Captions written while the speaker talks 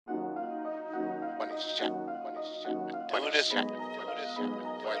shot, money shot, one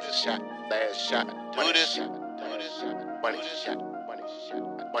shot, last shot, money shot, money shot, money shot.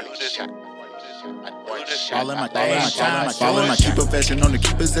 All in my keep possession on the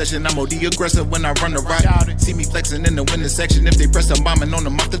key possession. I'm OD aggressive when I run the rock. See me flexing in the winter section. If they press, I'm bombing on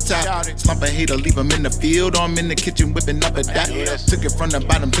them off the top. Slump a hater, leave them in the field, or I'm in the kitchen whipping up a dot. Took it from the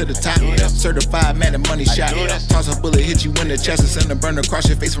bottom to the top. Certified Madden money shot. Toss a bullet, hit you in the chest and send a burner across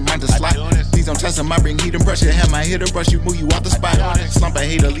your face from round the slot. Please don't test them, I bring heat and pressure. Have my hitter brush you, move you off the spot. Slump a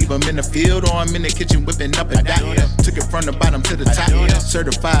hater, leave them in the field, or I'm in the kitchen whipping up a dot. Took it from the bottom to the top.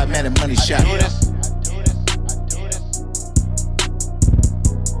 Certified Madden money shot.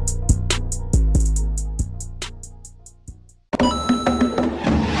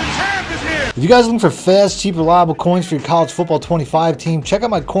 If you guys are looking for fast, cheap, reliable coins for your college football 25 team, check out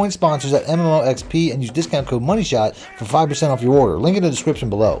my coin sponsors at MMOXP and use discount code MONEYSHOT for 5% off your order. Link in the description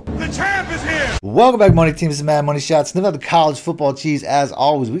below. The champ is here! Welcome back, Money Team. This is Mad Money Shot. Sniff out the college football cheese as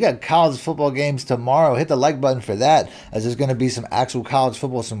always. We got college football games tomorrow. Hit the like button for that, as there's going to be some actual college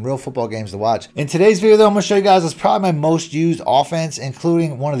football, some real football games to watch. In today's video, though, I'm going to show you guys what's probably my most used offense,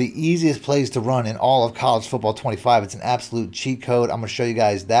 including one of the easiest plays to run in all of college football 25. It's an absolute cheat code. I'm going to show you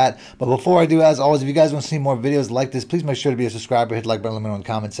guys that. But before I do, as always, if you guys want to see more videos like this, please make sure to be a subscriber. Hit the like button, let me know in the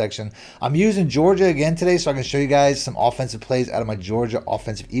comment section. I'm using Georgia again today, so I can show you guys some offensive plays out of my Georgia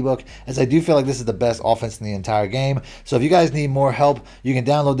offensive ebook, as I do feel like this is the best offense in the entire game. So if you guys need more help, you can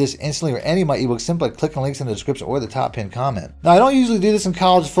download this instantly or any of my ebooks simply by clicking links in the description or the top pinned comment. Now, I don't usually do this in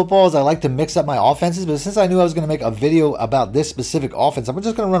college football, as I like to mix up my offenses, but since I knew I was going to make a video about this specific offense, I'm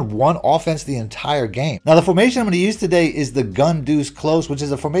just going to run one offense the entire game. Now, the formation I'm going to use today is the gun deuce close, which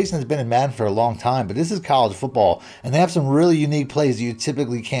is a formation that's been in Madden for a long time, but this is college football, and they have some really unique plays that you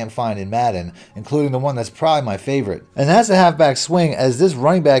typically can't find in Madden, including the one that's probably my favorite, and that's the halfback swing, as this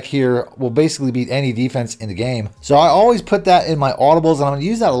running back here will basically beat any defense in the game. So I always put that in my audibles, and I'm going to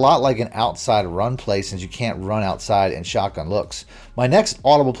use that a lot like an outside run play, since you can't run outside in shotgun looks. My next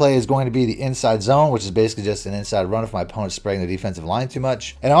audible play is going to be the inside zone, which is basically just an inside run if my opponent's spraying the defensive line too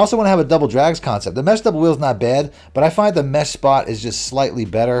much. And I also want to have a double drags concept. The mesh double wheel is not bad, but I find the mesh spot is just slightly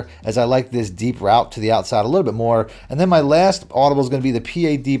better, as I like this deep route to the outside a little bit more. And then my last audible is going to be the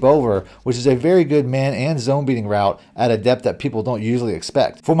PA deep over, which is a very good man and zone beating route at a depth that people don't usually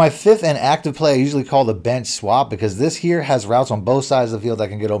expect. For my fifth and active play, I usually call the bench swap, because this here has routes on both sides of the field that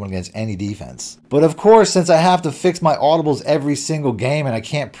can get open against any defense. But of course, since I have to fix my audibles every single game and I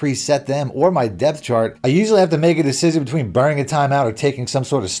can't preset them or my depth chart, I usually have to make a decision between burning a timeout or taking some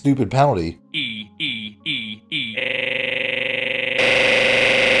sort of stupid penalty.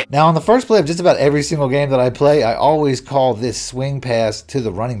 Now, on the first play of just about every single game that I play, I always call this swing pass to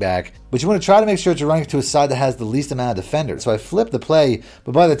the running back, but you want to try to make sure it's running to a side that has the least amount of defenders. So I flip the play,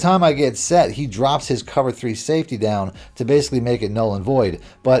 but by the time I get set, he drops his cover 3 safety down to basically make it null and void.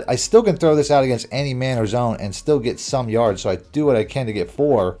 But I still can throw this out against any man or zone and still get some yards, so I do what I can to get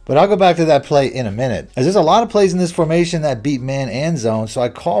 4. But I'll go back to that play in a minute, as there's a lot of plays in this formation that beat man and zone, so I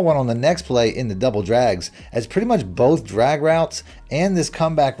call one on the next play in the double drags, as pretty much both drag routes and this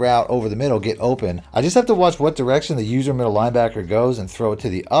comeback route over the middle get open. I just have to watch what direction the user middle linebacker goes and throw it to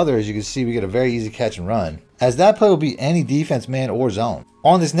the other. As you can see, we get a very easy catch and run, as that play will beat any defense, man or zone.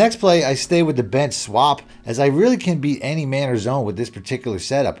 On this next play, I stay with the bench swap, as I really can beat any man or zone with this particular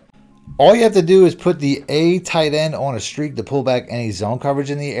setup. All you have to do is put the A tight end on a streak to pull back any zone coverage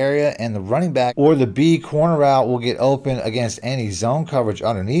in the area, and the running back or the B corner route will get open against any zone coverage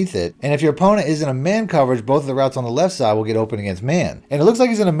underneath it. And if your opponent is in a man coverage, both of the routes on the left side will get open against man. And it looks like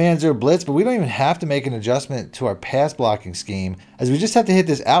he's in a man-zero blitz, but we don't even have to make an adjustment to our pass blocking scheme, as we just have to hit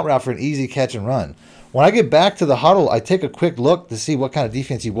this out route for an easy catch and run. When I get back to the huddle, I take a quick look to see what kind of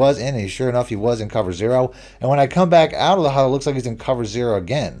defense he was in, and sure enough, he was in cover 0. And when I come back out of the huddle, it looks like he's in cover 0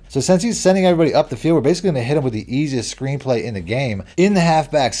 again. So since he's sending everybody up the field, we're basically going to hit him with the easiest screenplay in the game in the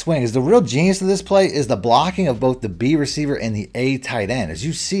halfback swing. As the real genius of this play is the blocking of both the B receiver and the A tight end. As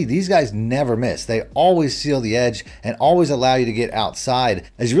you see, these guys never miss. They always seal the edge and always allow you to get outside,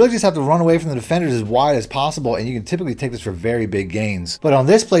 as you really just have to run away from the defenders as wide as possible, and you can typically take this for very big gains. But on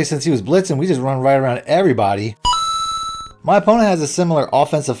this play, since he was blitzing, we just run right around everybody. My opponent has a similar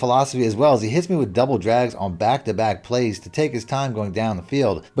offensive philosophy as well, as he hits me with double drags on back-to-back plays to take his time going down the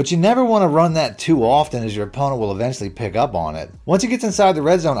field. But you never want to run that too often, as your opponent will eventually pick up on it. Once he gets inside the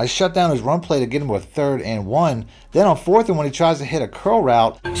red zone, I shut down his run play to get him with 3rd and 1. Then on 4th and 1, he tries to hit a curl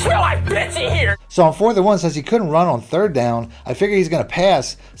route. So on 4th and 1, since he couldn't run on 3rd down, I figure he's going to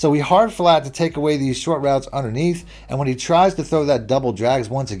pass. So we hard flat to take away these short routes underneath. And when he tries to throw that double drags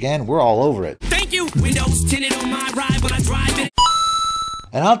once again, we're all over it. Thank you. Windows tinted on my ride when I drive it.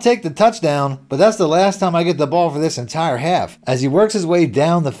 And I'll take the touchdown, but that's the last time I get the ball for this entire half, as he works his way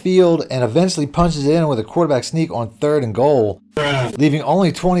down the field and eventually punches it in with a quarterback sneak on 3rd and goal, leaving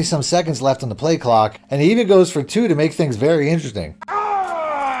only 20-some seconds left on the play clock, and he even goes for 2 to make things very interesting.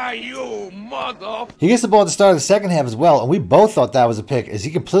 He gets the ball at the start of the second half as well, and we both thought that was a pick as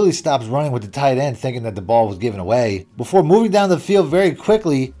he completely stops running with the tight end thinking that the ball was given away, before moving down the field very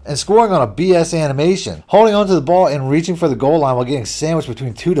quickly and scoring on a BS animation, holding onto the ball and reaching for the goal line while getting sandwiched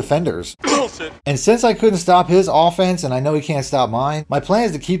between 2 defenders. And since I couldn't stop his offense and I know he can't stop mine, my plan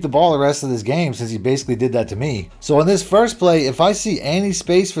is to keep the ball the rest of this game since he basically did that to me. So on this first play, if I see any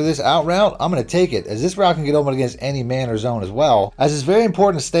space for this out route, I'm going to take it, as this route can get open against any man or zone as well, as it's very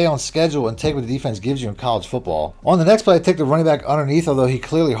important to stay on schedule and take what the defense gives you in college football. On the next play, I take the running back underneath, although he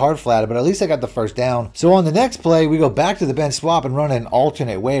clearly hard flatted, but at least I got the first down. So on the next play, we go back to the bench swap and run an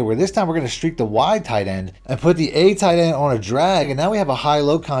alternate way, where this time we're going to streak the wide tight end and put the A tight end on a drag, and now we have a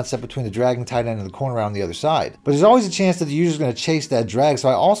high-low concept between the dragging tight end and the corner on the other side. But there's always a chance that the user's going to chase that drag, so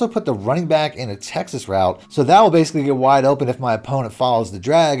I also put the running back in a Texas route, so that will basically get wide open if my opponent follows the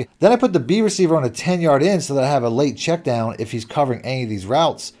drag. Then I put the B receiver on a 10-yard in so that I have a late check down if he's covering any of these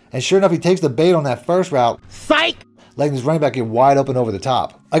routes. And sure enough, he takes the bait on that first route, psych, letting this running back get wide open over the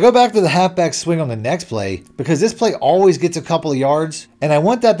top. I go back to the halfback swing on the next play because this play always gets a couple of yards, and I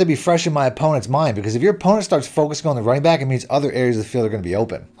want that to be fresh in my opponent's mind, because if your opponent starts focusing on the running back, it means other areas of the field are going to be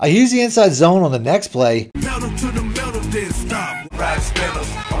open. I use the inside zone on the next play.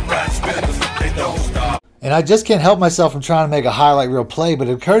 And I just can't help myself from trying to make a highlight reel play, but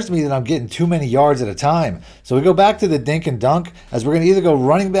it occurs to me that I'm getting too many yards at a time. So we go back to the dink and dunk, as we're going to either go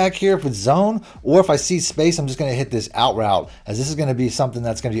running back here if it's zone, or if I see space, I'm just going to hit this out route, as this is going to be something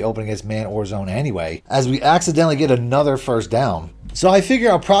that's going to be open against man or zone anyway, as we accidentally get another first down. So I figure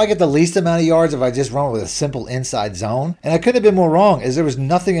I'll probably get the least amount of yards if I just run with a simple inside zone. And I couldn't have been more wrong, as there was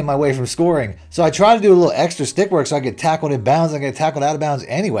nothing in my way from scoring. So I try to do a little extra stick work so I get tackled in bounds and I get tackled out of bounds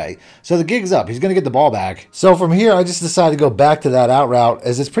anyway. So the gig's up. He's going to get the ball back. So from here, I just decided to go back to that out route,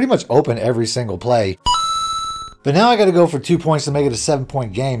 as it's pretty much open every single play. But now I got to go for 2 points to make it a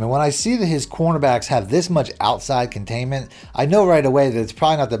 7-point game, and when I see that his cornerbacks have this much outside containment, I know right away that it's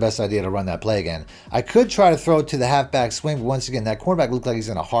probably not the best idea to run that play again. I could try to throw it to the halfback swing, but once again, that cornerback looked like he's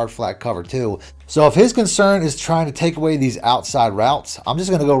in a hard flat cover too. So if his concern is trying to take away these outside routes, I'm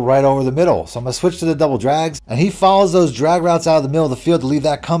just going to go right over the middle. So I'm going to switch to the double drags, and he follows those drag routes out of the middle of the field to leave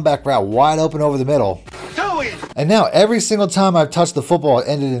that comeback route wide open over the middle. And now every single time I've touched the football, it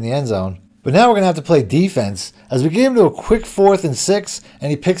ended in the end zone. But now we're going to have to play defense, as we get him to a quick 4th and 6,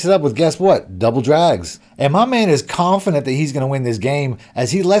 and he picks it up with, guess what, double drags. And my man is confident that he's going to win this game,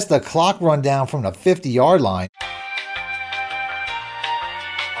 as he lets the clock run down from the 50-yard line.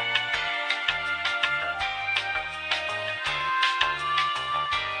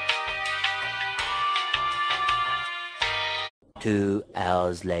 Two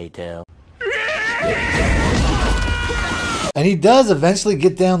hours later. And he does eventually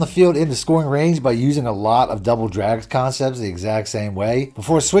get down the field into scoring range by using a lot of double drags concepts the exact same way,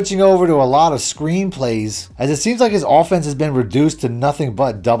 before switching over to a lot of screen plays, as it seems like his offense has been reduced to nothing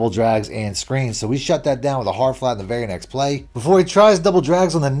but double drags and screens. So we shut that down with a hard flat in the very next play, before he tries double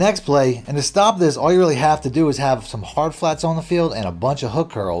drags on the next play. And to stop this, all you really have to do is have some hard flats on the field and a bunch of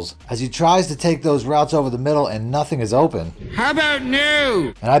hook curls, as he tries to take those routes over the middle and nothing is open. How about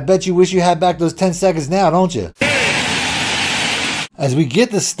new? And I bet you wish you had back those 10 seconds now, don't you? As we get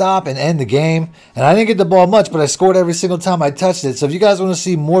the stop and end the game, and I didn't get the ball much, but I scored every single time I touched it. So if you guys want to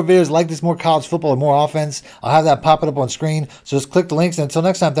see more videos like this, more college football, or more offense, I'll have that popping up on screen. So just click the links, and until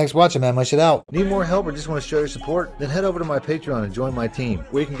next time, thanks for watching, man. My shit out. Need more help or just want to show your support? Then head over to my Patreon and join my team,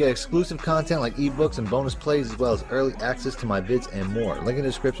 where you can get exclusive content like ebooks and bonus plays, as well as early access to my vids and more. Link in the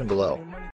description below.